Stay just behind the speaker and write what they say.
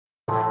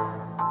I'm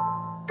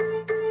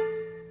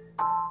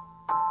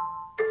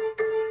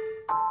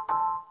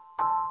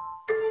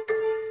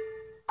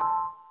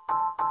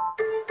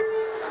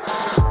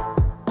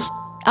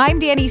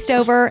Dani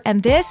Stover,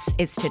 and this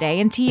is Today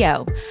in TO,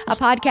 a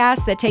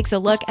podcast that takes a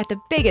look at the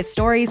biggest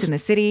stories in the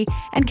city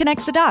and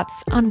connects the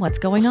dots on what's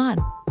going on.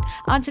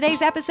 On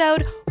today's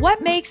episode,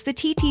 what makes the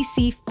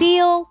TTC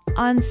feel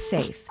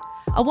unsafe?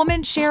 A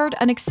woman shared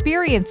an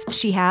experience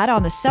she had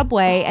on the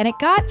subway, and it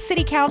got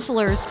city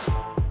councilors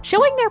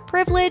showing their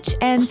privilege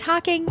and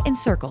talking in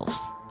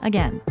circles.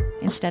 Again,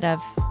 instead of,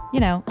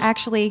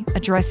 actually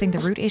addressing the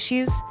root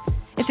issues.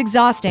 It's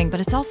exhausting, but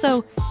it's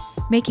also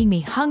making me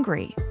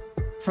hungry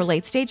for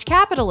late-stage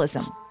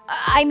capitalism.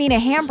 I mean, a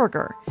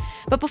hamburger.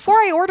 But before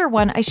I order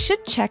one, I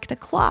should check the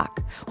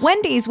clock.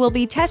 Wendy's will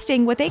be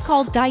testing what they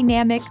call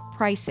dynamic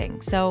pricing,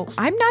 so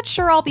I'm not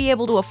sure I'll be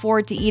able to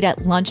afford to eat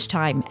at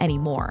lunchtime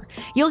anymore.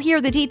 You'll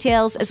hear the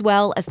details as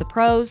well as the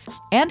pros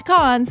and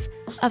cons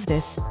of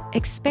this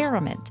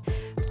experiment.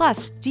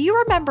 Plus, do you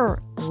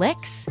remember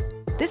Flux?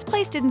 This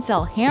place didn't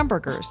sell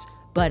hamburgers,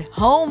 but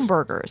home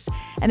burgers.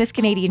 And this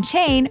Canadian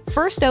chain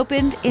first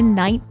opened in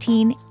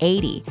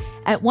 1980.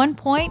 At one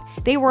point,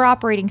 they were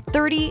operating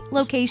 30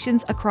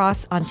 locations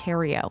across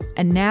Ontario,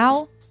 and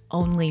now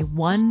only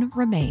one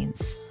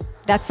remains.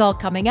 That's all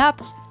coming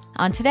up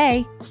on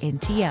Today in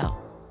TO.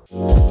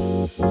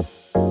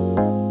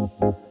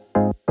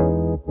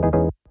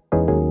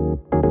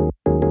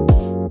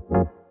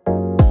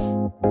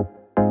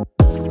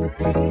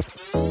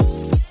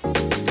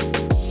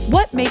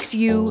 What makes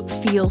you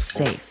feel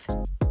safe?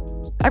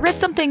 I read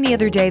something the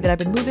other day that I've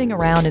been moving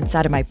around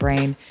inside of my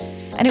brain,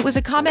 and it was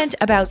a comment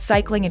about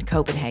cycling in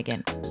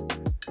Copenhagen.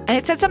 And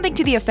it said something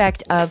to the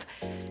effect of,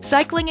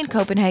 cycling in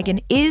Copenhagen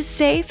is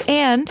safe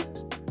and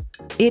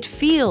it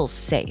feels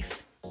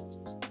safe.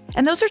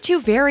 And those are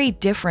two very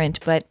different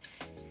but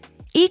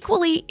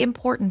equally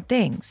important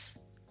things.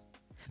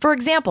 For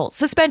example,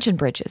 suspension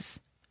bridges.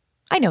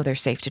 I know they're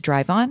safe to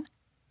drive on.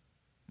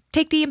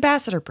 Take the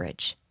Ambassador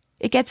Bridge.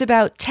 It gets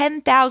about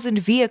 10,000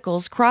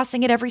 vehicles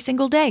crossing it every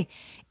single day.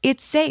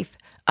 It's safe.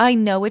 I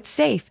know it's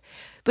safe.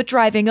 But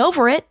driving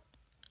over it,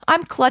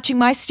 I'm clutching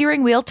my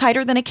steering wheel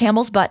tighter than a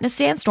camel's butt in a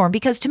sandstorm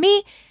because to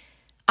me,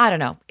 I don't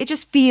know, it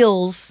just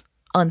feels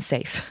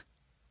unsafe.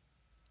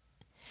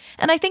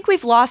 And I think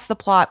we've lost the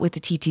plot with the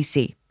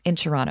TTC in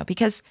Toronto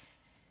because,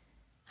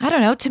 I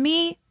don't know, to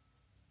me,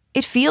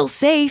 it feels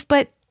safe,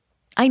 but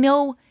I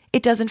know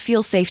it doesn't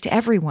feel safe to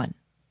everyone.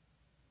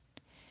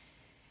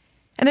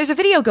 And there's a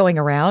video going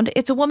around.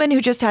 It's a woman who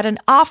just had an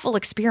awful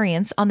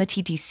experience on the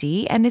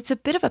TTC, and it's a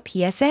bit of a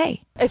PSA.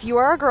 If you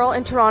are a girl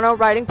in Toronto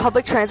riding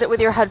public transit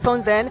with your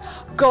headphones in,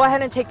 go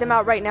ahead and take them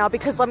out right now,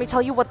 because let me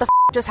tell you what the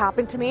just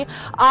happened to me.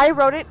 I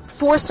rode it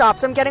 4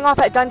 stops. I'm getting off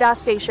at Dundas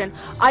Station.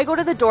 I go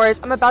to the doors.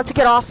 I'm about to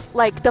get off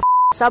the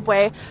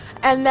subway,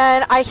 and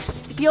then I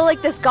feel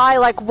like this guy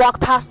walk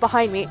past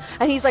behind me,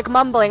 and he's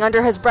mumbling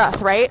under his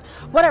breath, right?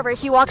 Whatever,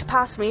 he walks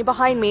past me,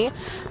 behind me,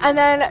 and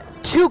then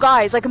 2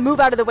 guys move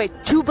out of the way.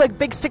 2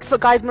 big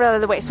 6-foot guys move out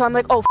of the way. So I'm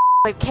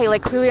okay,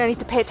 clearly I need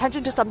to pay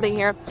attention to something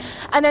here.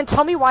 And then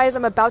tell me why, as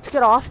I'm about to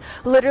get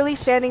off, literally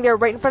standing there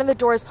right in front of the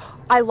doors,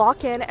 I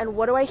lock in, and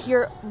what do I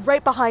hear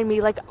right behind me?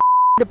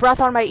 The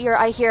breath on my ear,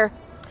 I hear,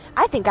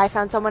 I think I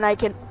found someone I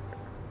can...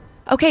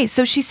 Okay,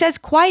 so she says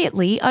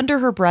quietly, under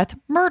her breath,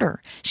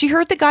 murder. She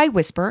heard the guy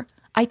whisper,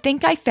 I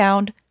think I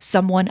found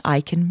someone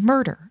I can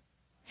murder.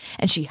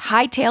 And she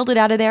hightailed it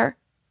out of there.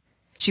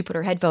 She put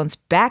her headphones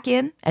back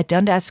in at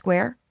Dundas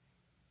Square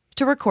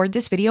to record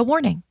this video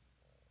warning.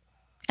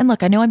 And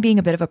look, I know I'm being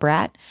a bit of a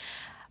brat,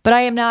 but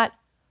I am not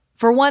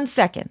for 1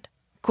 second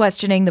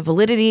questioning the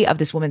validity of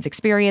this woman's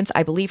experience.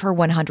 I believe her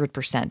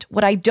 100%.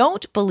 What I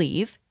don't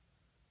believe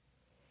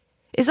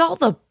is all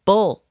the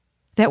bull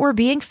that we're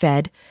being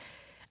fed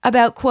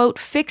about, quote,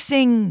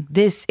 fixing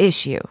this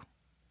issue.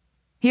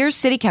 Here's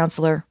City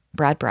Councilor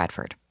Brad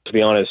Bradford. To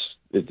be honest,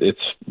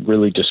 it's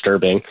really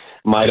disturbing.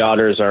 My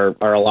daughters are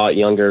a lot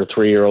younger,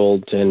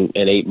 3-year-olds and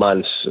 8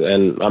 months,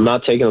 and I'm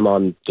not taking them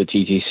on the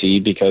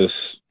TTC because,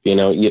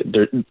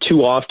 they're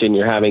too often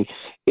you're having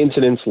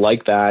incidents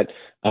like that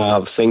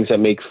of things that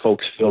make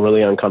folks feel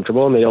really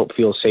uncomfortable and they don't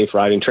feel safe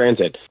riding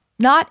transit.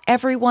 Not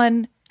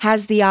everyone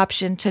has the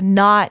option to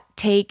not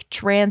take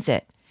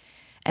transit.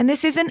 And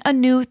this isn't a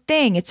new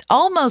thing. It's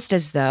almost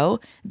as though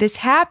this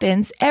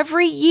happens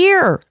every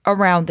year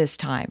around this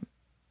time.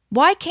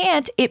 Why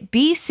can't it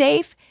be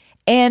safe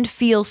and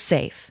feel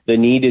safe? The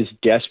need is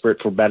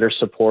desperate for better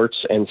supports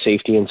and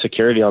safety and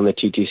security on the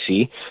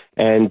TTC.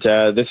 And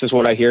this is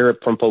what I hear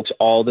from folks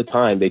all the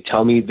time. They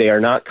tell me they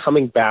are not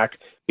coming back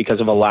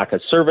because of a lack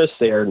of service.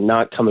 They are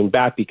not coming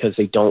back because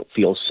they don't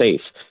feel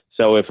safe.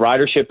 So if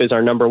ridership is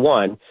our number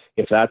one,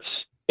 if that's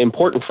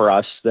important for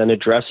us, then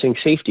addressing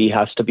safety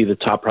has to be the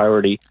top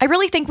priority. I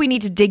really think we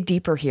need to dig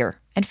deeper here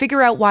and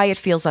figure out why it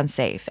feels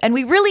unsafe. And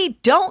we really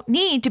don't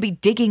need to be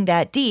digging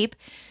that deep.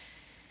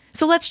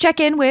 So let's check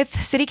in with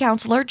City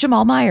Councilor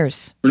Jamal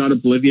Myers. We're not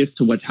oblivious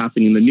to what's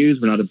happening in the news.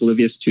 We're not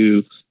oblivious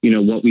to,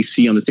 what we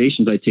see on the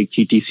stations. I take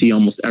TTC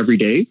almost every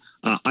day.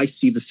 I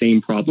see the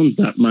same problems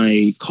that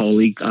my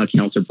colleague,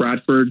 Councillor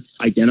Bradford,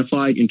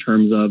 identified in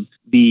terms of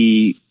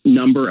the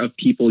number of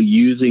people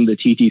using the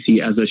TTC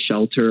as a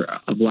shelter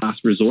of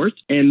last resort.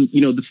 And,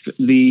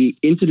 the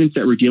incidents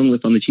that we're dealing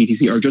with on the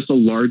TTC are just a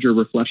larger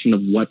reflection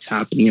of what's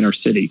happening in our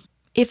city.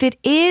 If it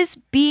is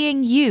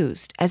being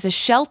used as a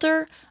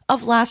shelter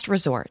of last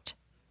resort,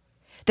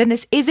 then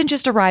this isn't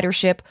just a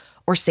ridership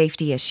or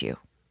safety issue.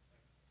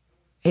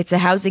 It's a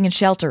housing and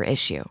shelter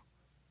issue.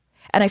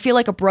 And I feel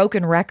like a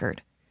broken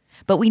record,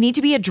 but we need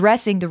to be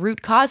addressing the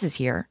root causes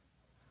here,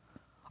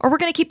 or we're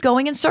going to keep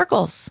going in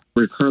circles.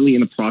 We're currently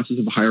in the process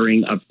of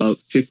hiring about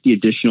 50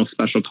 additional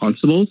special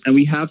constables. And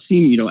we have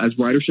seen, as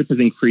ridership has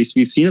increased,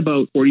 we've seen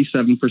about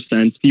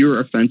 47% fewer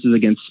offenses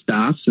against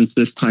staff since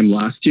this time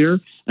last year,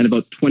 and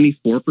about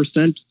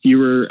 24%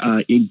 fewer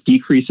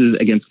decreases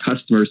against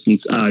customers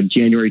since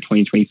January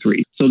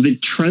 2023. So the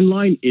trend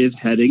line is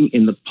heading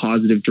in the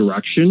positive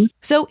direction.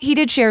 So he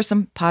did share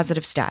some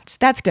positive stats.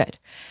 That's good.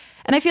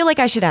 And I feel like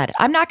I should add,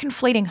 I'm not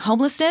conflating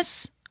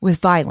homelessness with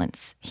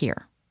violence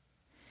here.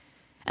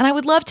 And I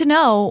would love to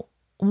know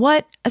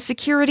what a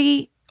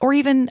security or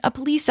even a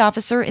police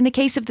officer in the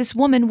case of this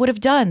woman would have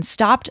done.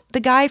 Stopped the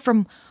guy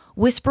from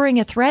whispering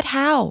a threat?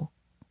 How?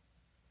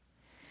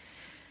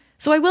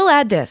 So I will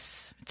add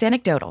this. It's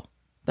anecdotal.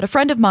 But a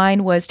friend of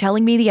mine was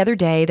telling me the other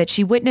day that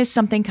she witnessed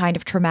something kind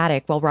of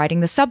traumatic while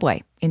riding the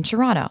subway in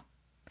Toronto.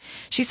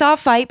 She saw a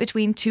fight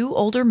between two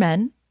older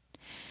men,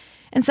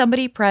 and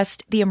somebody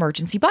pressed the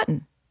emergency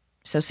button.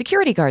 So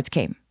security guards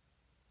came.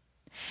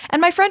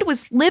 And my friend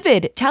was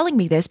livid telling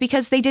me this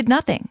because they did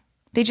nothing.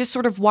 They just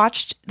sort of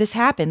watched this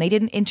happen. They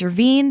didn't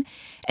intervene,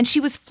 and she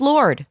was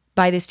floored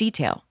by this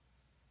detail.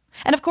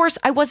 And of course,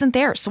 I wasn't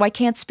there, so I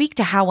can't speak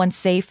to how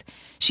unsafe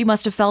she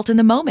must have felt in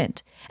the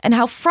moment and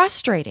how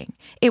frustrating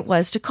it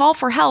was to call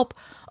for help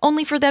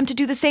only for them to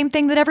do the same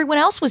thing that everyone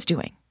else was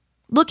doing,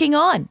 looking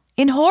on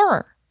in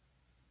horror.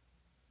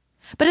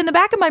 But in the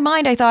back of my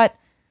mind, I thought,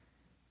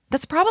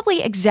 that's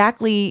probably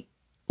exactly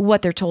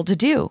what they're told to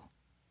do.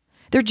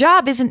 Their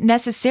job isn't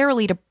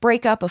necessarily to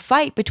break up a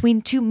fight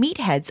between two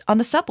meatheads on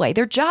the subway.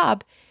 Their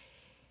job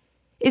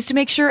is to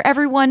make sure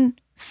everyone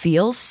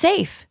feels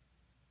safe.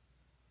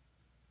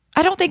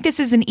 I don't think this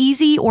is an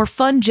easy or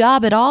fun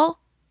job at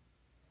all,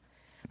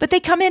 but they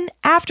come in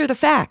after the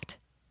fact.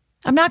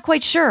 I'm not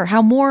quite sure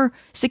how more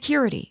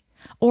security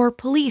or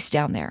police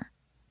down there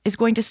is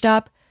going to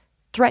stop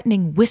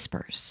threatening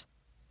whispers.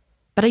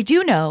 But I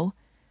do know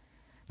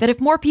that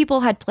if more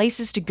people had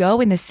places to go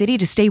in the city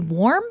to stay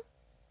warm,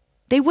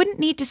 they wouldn't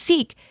need to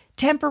seek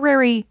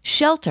temporary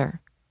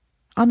shelter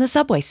on the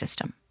subway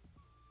system.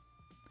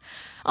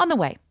 On the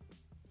way,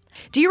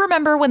 do you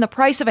remember when the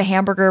price of a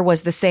hamburger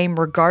was the same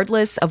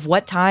regardless of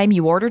what time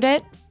you ordered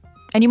it?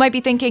 And you might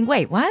be thinking,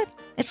 wait, what?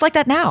 It's like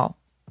that now.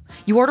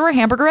 You order a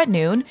hamburger at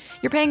noon,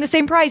 you're paying the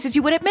same price as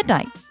you would at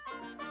midnight.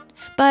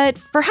 But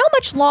for how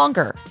much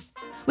longer?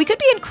 We could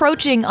be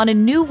encroaching on a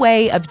new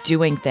way of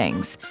doing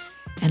things,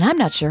 and I'm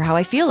not sure how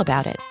I feel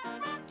about it.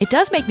 It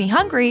does make me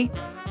hungry,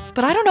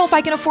 but I don't know if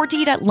I can afford to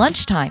eat at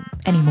lunchtime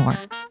anymore.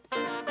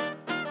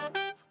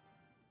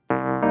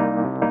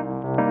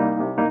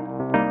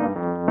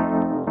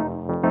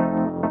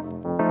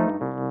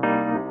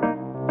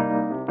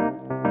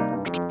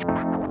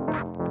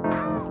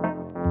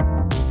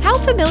 How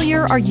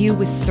familiar are you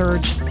with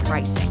surge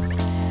pricing?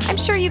 I'm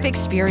sure you've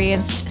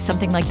experienced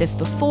something like this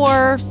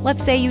before.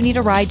 Let's say you need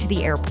a ride to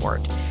the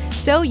airport.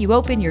 So you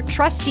open your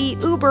trusty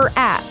Uber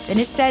app and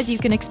it says you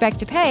can expect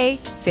to pay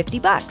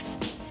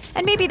 $50.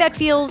 And maybe that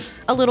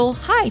feels a little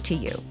high to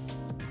you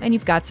and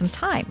you've got some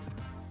time.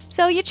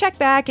 So you check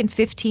back in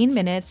 15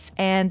 minutes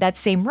and that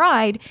same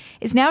ride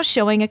is now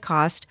showing a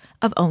cost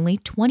of only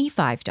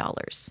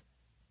 $25.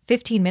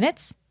 15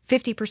 minutes,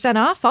 50%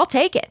 off, I'll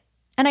take it.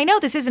 And I know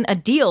this isn't a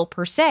deal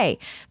per se,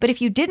 but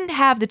if you didn't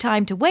have the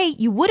time to wait,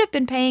 you would have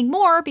been paying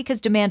more because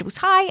demand was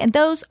high, and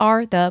those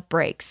are the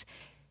breaks.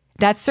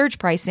 That's surge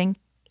pricing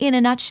in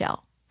a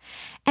nutshell.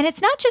 And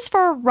it's not just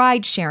for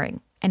ride sharing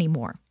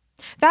anymore.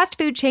 Fast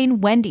food chain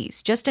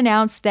Wendy's just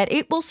announced that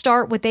it will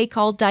start what they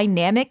call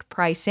dynamic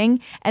pricing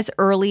as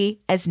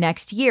early as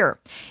next year.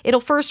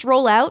 It'll first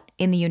roll out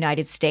in the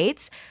United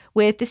States,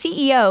 with the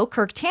CEO,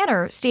 Kirk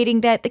Tanner, stating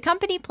that the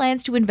company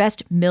plans to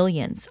invest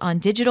millions on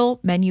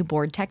digital menu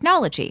board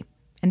technology.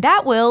 And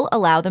that will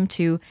allow them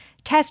to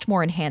test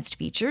more enhanced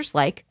features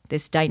like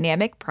this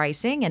dynamic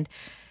pricing and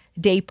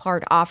day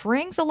part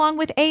offerings, along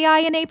with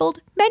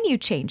AI-enabled menu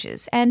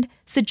changes and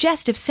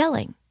suggestive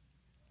selling.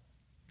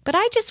 But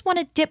I just want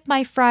to dip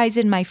my fries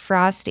in my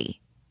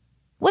Frosty.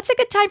 What's a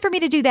good time for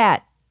me to do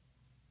that?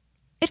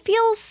 It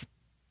feels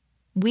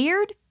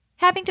weird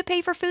having to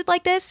pay for food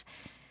like this.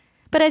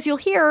 But as you'll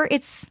hear,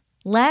 it's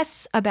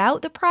less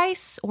about the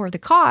price or the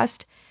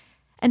cost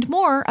and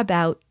more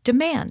about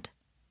demand.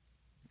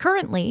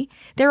 Currently,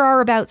 there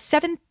are about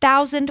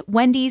 7,000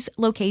 Wendy's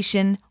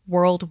locations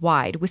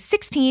worldwide, with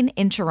 16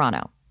 in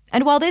Toronto.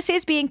 And while this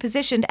is being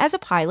positioned as a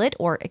pilot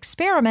or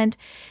experiment,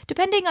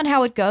 depending on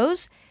how it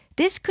goes,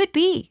 this could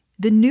be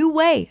the new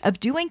way of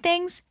doing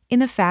things in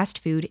the fast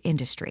food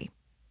industry.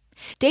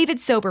 David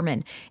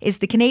Soberman is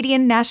the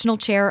Canadian National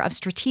Chair of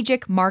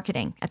Strategic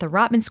Marketing at the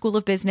Rotman School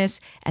of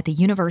Business at the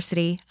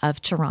University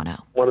of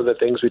Toronto. One of the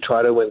things we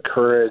try to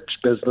encourage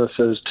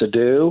businesses to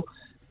do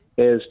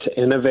is to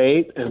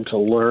innovate and to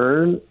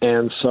learn.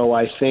 And so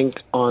I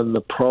think on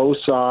the pro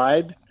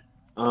side,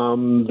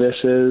 this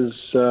is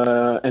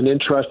an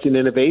interesting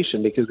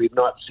innovation because we've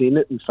not seen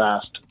it in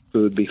fast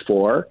food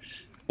before.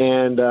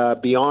 And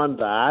beyond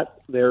that,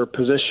 they're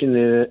positioning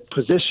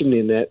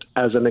it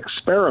as an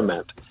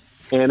experiment.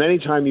 And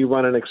anytime you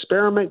run an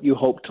experiment, you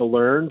hope to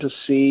learn, to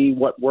see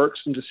what works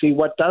and to see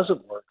what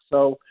doesn't work.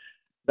 So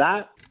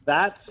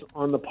that's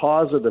on the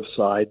positive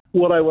side.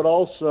 What I would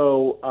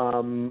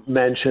also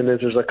mention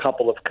is there's a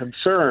couple of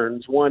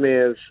concerns. One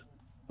is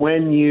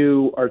when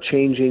you are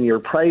changing your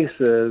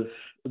prices,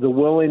 the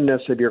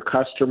willingness of your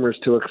customers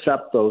to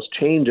accept those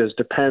changes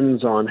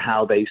depends on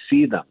how they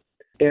see them.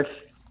 If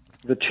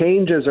the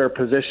changes are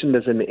positioned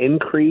as an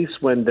increase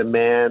when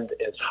demand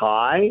is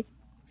high,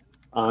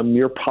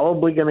 you're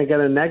probably going to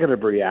get a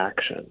negative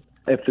reaction.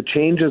 If the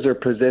changes are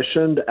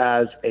positioned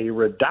as a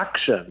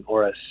reduction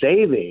or a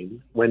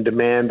saving when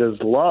demand is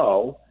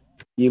low,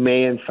 you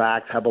may in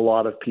fact have a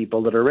lot of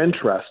people that are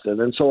interested.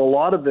 And so a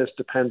lot of this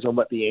depends on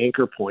what the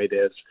anchor point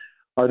is.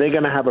 Are they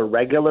going to have a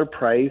regular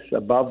price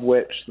above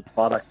which the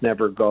product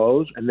never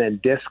goes and then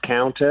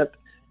discount it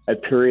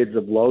at periods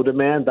of low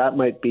demand? That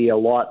might be a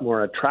lot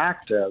more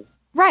attractive.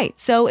 Right.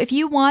 So if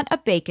you want a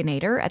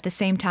Baconator at the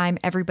same time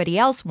everybody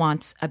else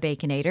wants a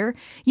Baconator,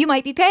 you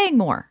might be paying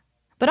more.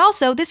 But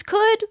also, this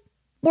could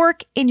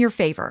work in your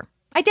favor.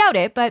 I doubt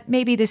it, but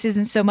maybe this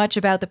isn't so much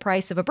about the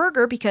price of a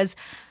burger because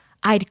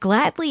I'd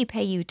gladly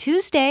pay you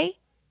Tuesday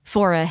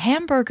for a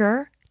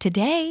hamburger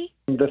today.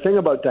 The thing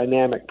about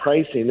dynamic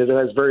pricing is it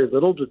has very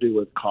little to do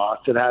with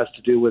cost. It has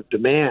to do with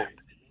demand.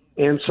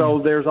 And so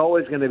there's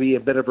always going to be a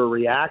bit of a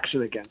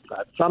reaction against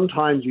that.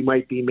 Sometimes you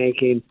might be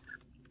making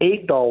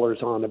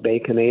 $8 on a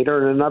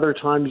Baconator, and other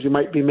times you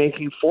might be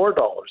making $4.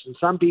 And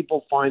some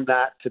people find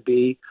that to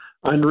be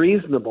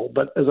unreasonable.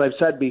 But as I've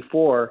said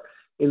before,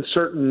 in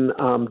certain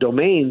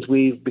domains,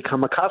 we've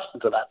become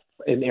accustomed to that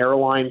in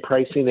airline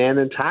pricing and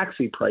in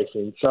taxi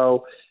pricing.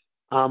 So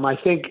I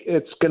think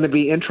it's going to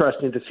be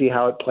interesting to see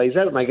how it plays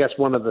out. And I guess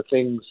one of the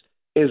things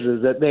is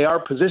that they are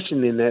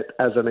positioning it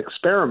as an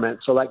experiment,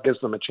 so that gives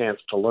them a chance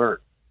to learn.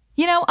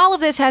 You know, all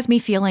of this has me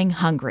feeling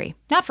hungry.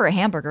 Not for a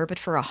hamburger, but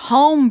for a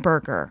home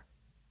burger.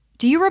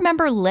 Do you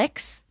remember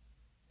Flux?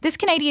 This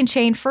Canadian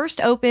chain first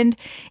opened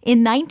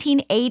in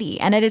 1980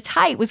 and at its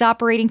height was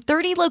operating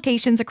 30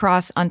 locations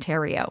across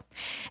Ontario.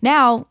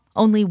 Now,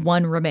 only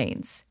one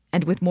remains.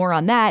 And with more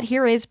on that,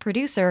 here is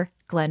producer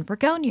Glenn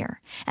Bragonier.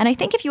 And I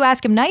think if you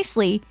ask him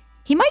nicely,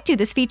 he might do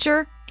this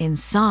feature in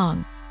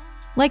song.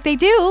 Like they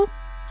do,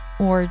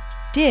 or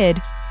did,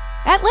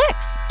 at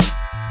Flux.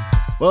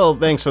 Well,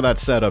 thanks for that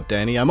setup,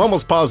 Danny. I'm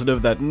almost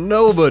positive that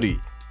nobody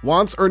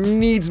wants or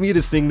needs me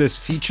to sing this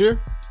feature.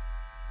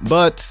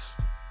 But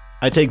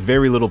I take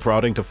very little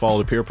prodding to fall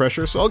to peer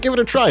pressure, so I'll give it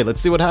a try. Let's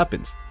see what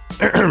happens.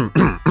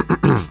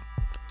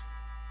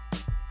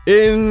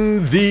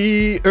 In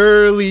the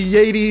early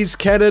 80s,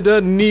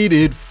 Canada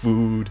needed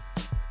food,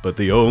 but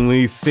the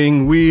only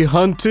thing we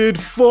hunted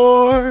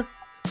for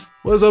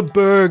was a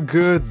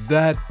burger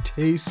that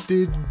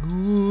tasted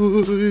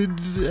good.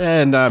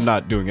 And I'm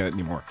not doing it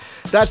anymore.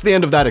 That's the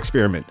end of that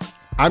experiment.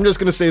 I'm just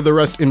going to say the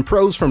rest in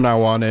prose from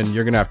now on, and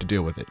you're going to have to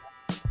deal with it.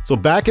 So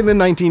back in the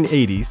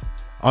 1980s,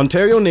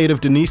 Ontario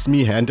native Denise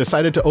Meehan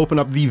decided to open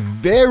up the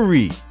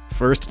very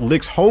first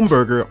Flux home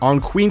burger on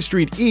Queen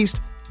Street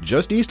East,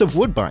 just east of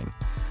Woodbine.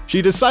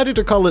 She decided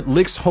to call it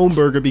Flux Home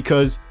Burger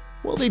because,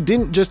 well, they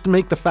didn't just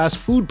make the fast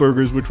food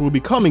burgers which were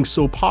becoming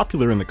so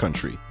popular in the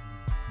country,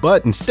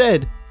 but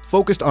instead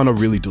focused on a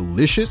really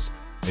delicious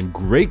and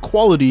great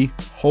quality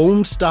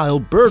home-style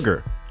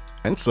burger,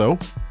 and so,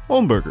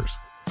 home burgers.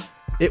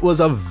 It was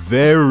a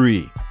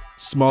very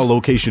small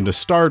location to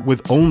start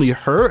with only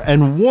her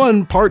and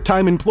one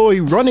part-time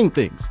employee running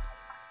things.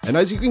 And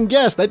as you can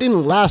guess, that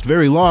didn't last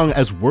very long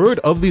as word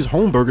of these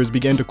home burgers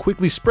began to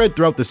quickly spread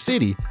throughout the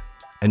city,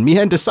 and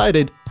Meehan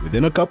decided,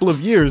 within a couple of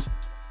years,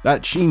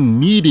 that she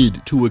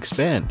needed to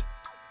expand.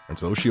 And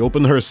so she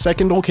opened her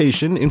second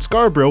location in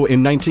Scarborough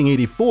in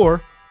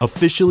 1984,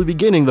 officially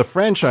beginning the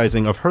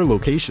franchising of her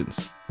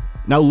locations.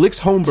 Now, Flux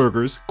Home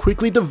Burgers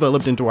quickly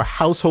developed into a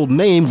household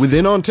name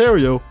within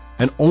Ontario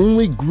and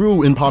only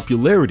grew in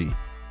popularity,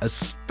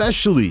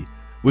 especially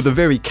with a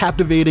very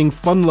captivating,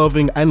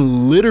 fun-loving,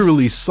 and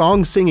literally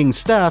song-singing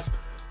staff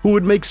who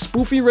would make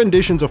spoofy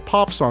renditions of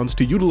pop songs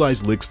to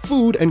utilize Flux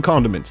food and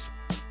condiments.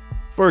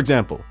 For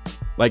example,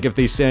 like if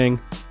they sang,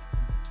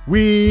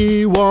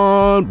 we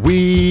want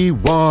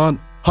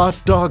hot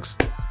dogs."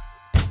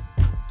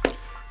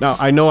 Now,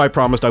 I know I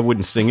promised I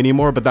wouldn't sing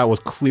anymore, but that was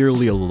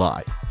clearly a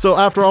lie. So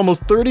after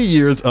almost 30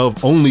 years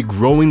of only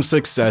growing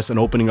success and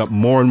opening up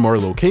more and more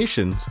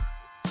locations,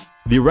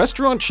 the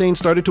restaurant chain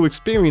started to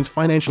experience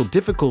financial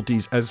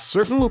difficulties as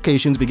certain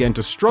locations began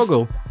to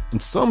struggle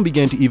and some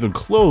began to even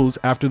close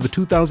after the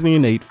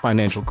 2008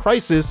 financial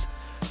crisis,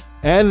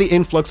 and the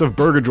influx of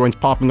burger joints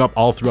popping up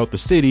all throughout the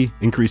city,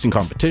 increasing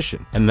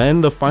competition. And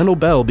then the final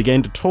bell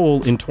began to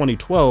toll in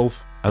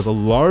 2012 as a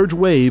large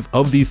wave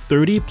of the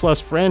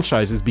 30-plus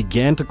franchises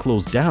began to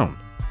close down.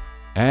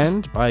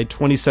 And by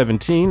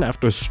 2017,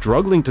 after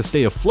struggling to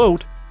stay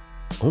afloat,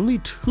 only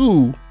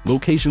 2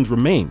 locations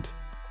remained,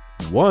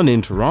 one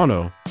in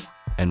Toronto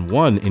and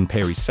one in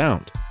Parry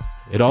Sound.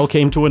 It all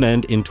came to an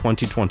end in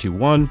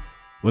 2021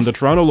 when the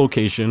Toronto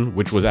location,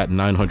 which was at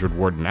 900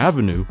 Warden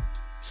Avenue,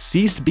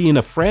 ceased being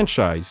a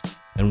franchise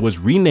and was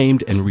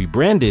renamed and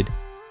rebranded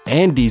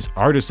Andy's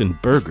Artisan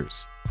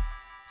Burgers.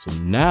 So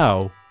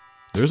now,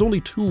 there's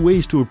only 2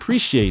 ways to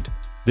appreciate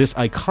this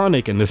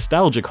iconic and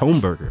nostalgic home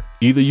burger.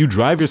 Either you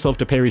drive yourself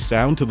to Parry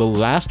Sound to the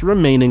last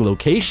remaining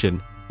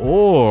location,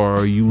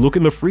 or you look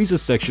in the freezer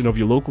section of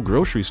your local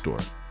grocery store.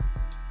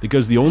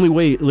 Because the only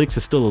way Licks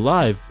is still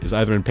alive is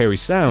either in Parry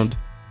Sound,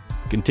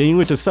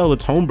 continuing to sell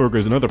its home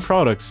burgers and other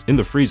products in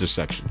the freezer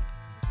section.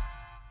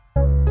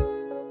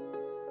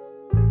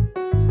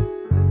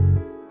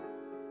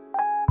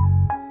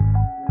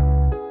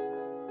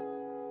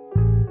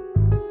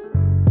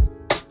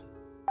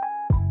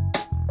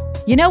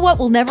 You know what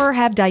will never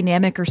have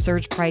dynamic or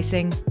surge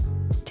pricing?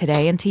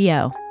 Today in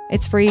TO.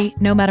 It's free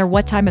no matter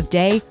what time of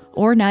day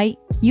or night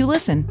you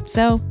listen.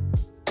 So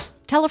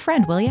tell a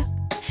friend, will you?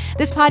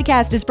 This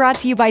podcast is brought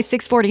to you by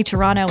 640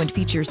 Toronto and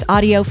features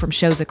audio from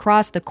shows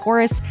across the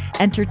Chorus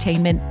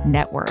Entertainment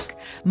Network.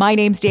 My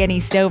name's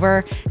Dani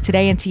Stover.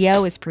 Today in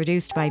TO is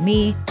produced by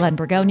me, Glenn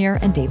Bragonier,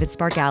 and David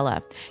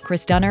Spargala.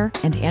 Chris Dunner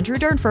and Andrew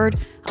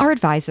Durnford are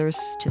advisors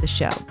to the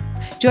show.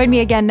 Join me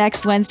again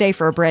next Wednesday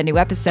for a brand new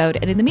episode.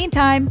 And in the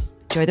meantime,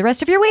 enjoy the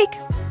rest of your week,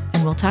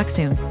 and we'll talk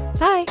soon.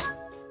 Bye.